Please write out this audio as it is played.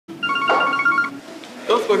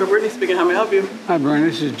Cheeseburger, Brittany speaking. How may I help you? Hi, Brian.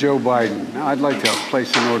 This is Joe Biden. I'd like to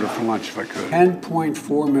place an order for lunch if I could.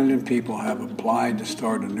 10.4 million people have applied to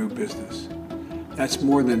start a new business. That's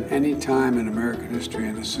more than any time in American history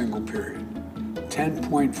in a single period.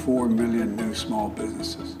 10.4 million new small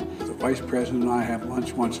businesses. The Vice President and I have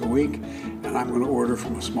lunch once a week, and I'm going to order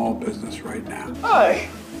from a small business right now. Hi.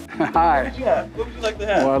 Hi. What would you have? What would you like to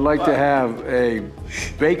have? Well, I'd like to have a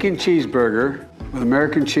bacon cheeseburger with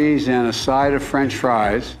American cheese and a side of French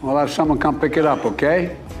fries. We'll have someone come pick it up,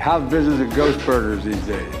 okay? How's business at Ghost Burgers these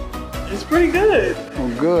days? It's pretty good.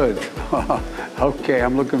 Oh, good. Okay,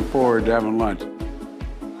 I'm looking forward to having lunch.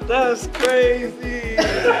 That's crazy.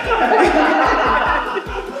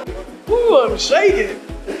 Ooh, I'm shaking.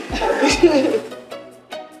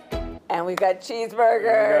 And we've got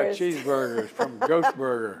cheeseburgers. We got cheeseburgers from Ghost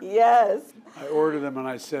Burger. Yes. I ordered them and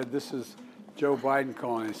I said, "This is Joe Biden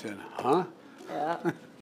calling." He said, "Huh?" Yeah.